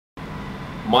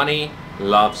Money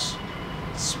loves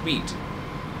speed.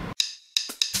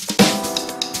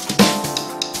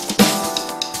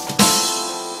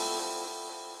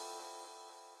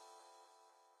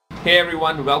 Hey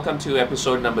everyone, welcome to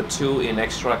episode number 2 in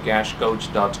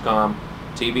extracashcoach.com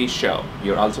TV show,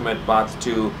 your ultimate path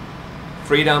to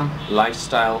freedom,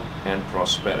 lifestyle, and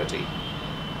prosperity.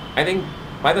 I think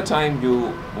by the time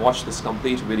you watch this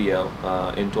complete video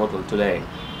in total today,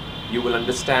 you will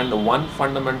understand the one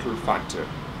fundamental factor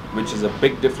which is a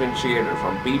big differentiator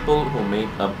from people who make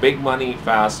a big money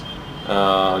fast,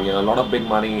 a lot of big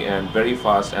money and very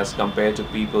fast, as compared to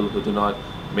people who do not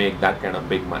make that kind of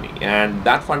big money. And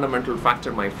that fundamental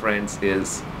factor, my friends,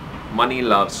 is money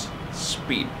loves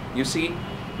speed. You see,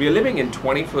 we are living in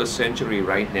 21st century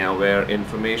right now, where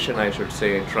information, I should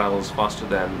say, travels faster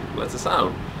than let's say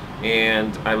sound.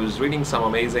 And I was reading some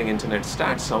amazing internet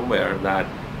stats somewhere that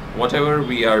whatever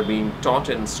we are being taught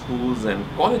in schools and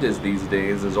colleges these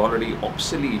days is already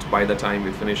obsolete by the time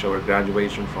we finish our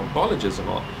graduation from colleges and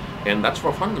all. And that's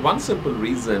for one simple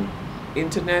reason: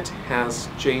 internet has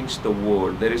changed the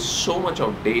world. There is so much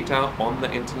of data on the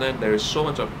internet, there is so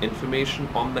much of information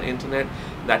on the internet,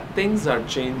 that things are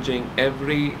changing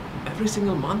every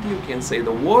single month, you can say.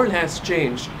 The world has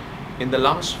changed in the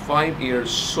last 5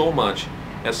 years so much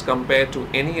as compared to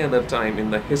any other time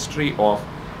in the history of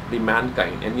the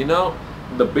mankind. And you know,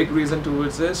 the big reason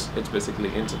towards this, it's basically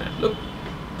internet. Look,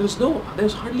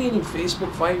 there's hardly any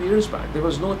Facebook 5 years back. There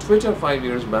was no Twitter 5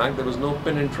 years back. There was no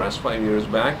Pinterest 5 years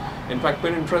back. In fact,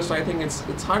 Pinterest, I think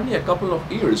it's hardly a couple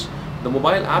of years. The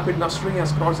mobile app industry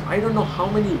has crossed I don't know how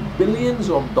many billions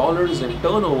of dollars in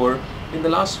turnover in the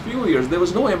last few years. There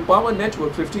was no Empower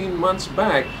Network 15 months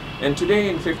back, and today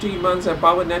in 15 months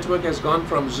Empower Network has gone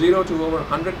from 0 to over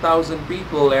 100,000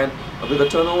 people, and with a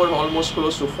turnover of almost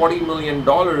close to $40 million,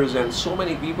 and so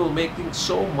many people making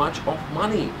so much of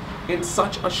money in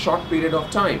such a short period of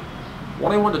time.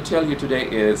 What I want to tell you today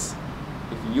is,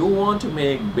 if you want to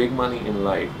make big money in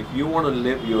life, if you want to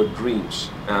live your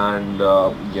dreams, and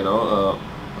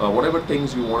whatever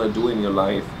things you want to do in your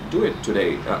life, do it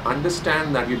today.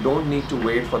 Understand that you don't need to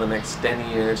wait for the next 10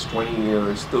 years, 20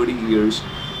 years, 30 years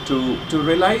to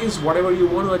realize whatever you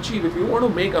want to achieve. If you want to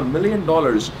make $1 million,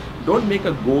 don't make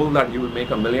a goal that you will make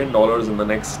 $1 million in the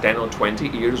next 10 or 20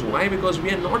 years. Why? Because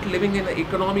we are not living in an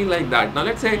economy like that. Now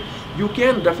let's say you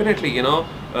can definitely,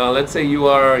 let's say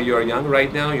you're young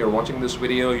right now, you're watching this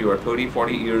video, you are 30,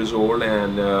 40 years old,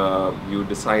 and you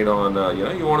decide on,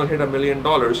 you want to hit $1 million.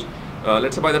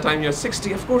 Let's say by the time you're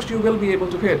 60, of course you will be able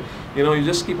to hit. You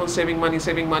just keep on saving money,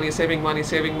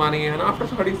 and after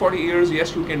 30, 40 years,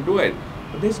 yes, you can do it.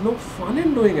 But there's no fun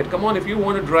in doing it. Come on, if you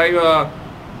want to drive a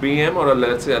BM or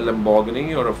let's say a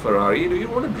Lamborghini or a Ferrari, do you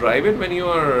want to drive it when you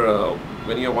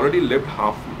already lived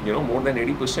more than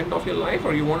 80% of your life,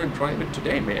 or you want to drive it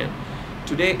today, man?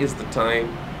 Today is the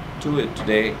time. Do it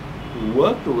today.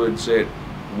 Work towards it.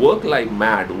 Work like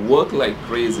mad. Work like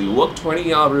crazy. Work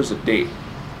 20 hours a day.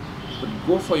 But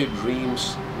go for your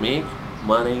dreams. Make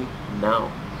money now.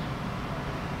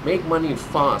 Make money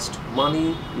fast.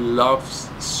 Money loves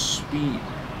speed.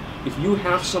 If you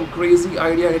have some crazy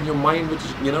idea in your mind which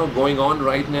is going on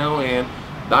right now, and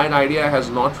that idea has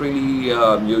not really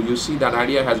you see that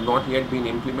idea has not yet been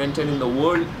implemented in the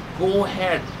world, go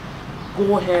ahead,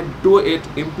 do it,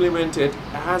 implement it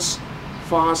as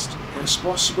fast as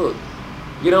possible.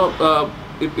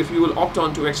 If you will opt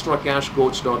on to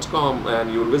extracashcoach.com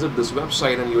and you'll visit this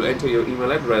website and you'll enter your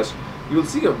email address, you'll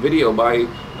see a video by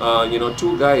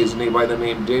two guys by the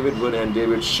name David Wood and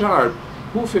David Sharp,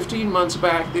 who 15 months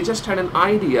back, they just had an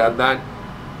idea that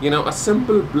a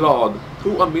simple blog,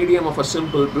 through a medium of a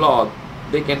simple blog,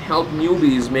 they can help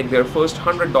newbies make their first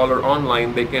 $100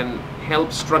 online. They can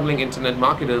help struggling internet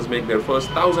marketers make their first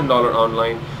 $1,000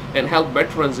 online, and help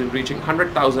veterans in reaching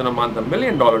 $100,000 a month, $1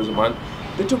 million a month.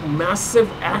 They took massive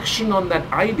action on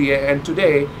that idea, and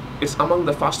today it's among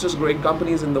the fastest growing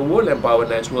companies in the world, Empower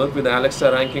Network, with an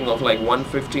Alexa ranking of like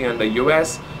 150 in the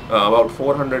US, about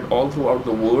 400 all throughout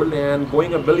the world, and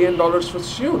going $1 billion for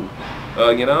soon.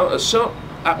 So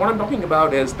what I'm talking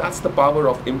about is, that's the power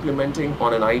of implementing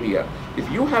on an idea. If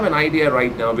you have an idea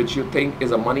right now which you think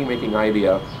is a money-making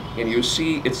idea, and you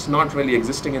see it's not really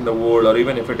existing in the world, or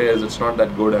even if it is, it's not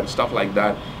that good and stuff like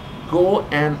that, go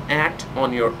and act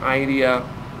on your idea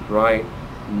right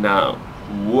now.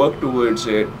 Work towards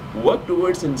it. Work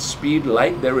towards in speed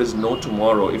like there is no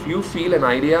tomorrow. If you feel an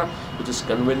idea which is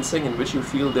convincing, in which you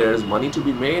feel there is money to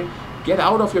be made, get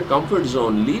out of your comfort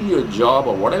zone, leave your job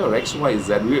or whatever,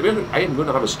 XYZ. I am going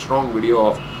to have a strong video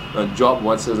of job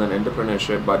versus an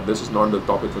entrepreneurship, but this is not the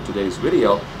topic for today's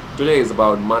video. Today is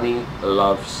about money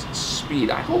loves speed.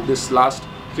 I hope this last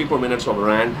 3-4 minutes of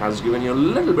rant has given you a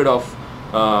little bit of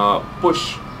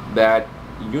push that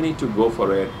you need to go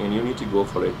for it, and you need to go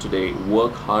for it today.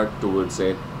 Work hard towards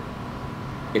it.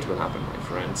 It will happen, my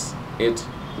friends. It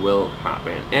will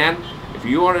happen. And if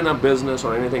you are in a business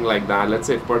or anything like that, let's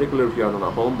say particularly if you are in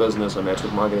a home business or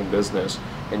network marketing business,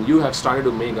 and you have started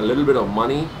to make a little bit of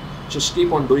money, just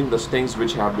keep on doing those things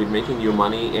which have been making you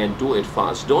money, and do it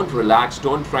fast. Don't relax.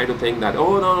 Don't try to think that,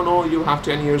 oh, no, you have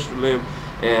 10 years to live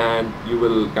and you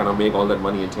will kind of make all that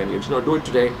money in 10 years. No, do it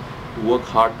today. Work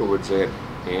hard towards it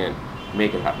and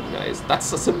make it happen, guys.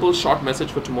 That's a simple short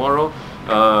message for tomorrow.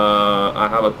 I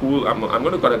have a cool, I'm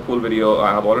going to cut a cool video.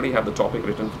 I already have the topic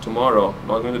written for tomorrow.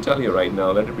 Not going to tell you right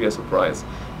now. Let it be a surprise.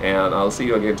 And I'll see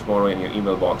you again tomorrow in your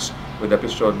email box with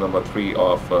episode number 3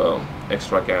 of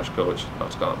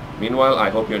extracashcoach.com. Meanwhile, I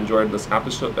hope you enjoyed this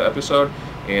episode,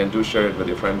 and do share it with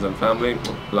your friends and family.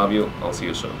 Love you. I'll see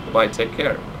you soon. Bye. Take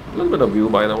care. A little bit of view,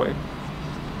 by the way.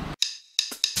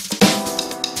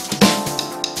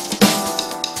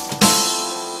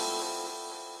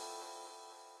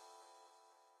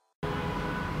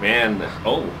 Man,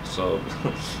 so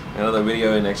another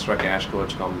video in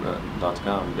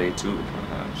extracashcoach.com, day 2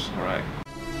 perhaps. All right.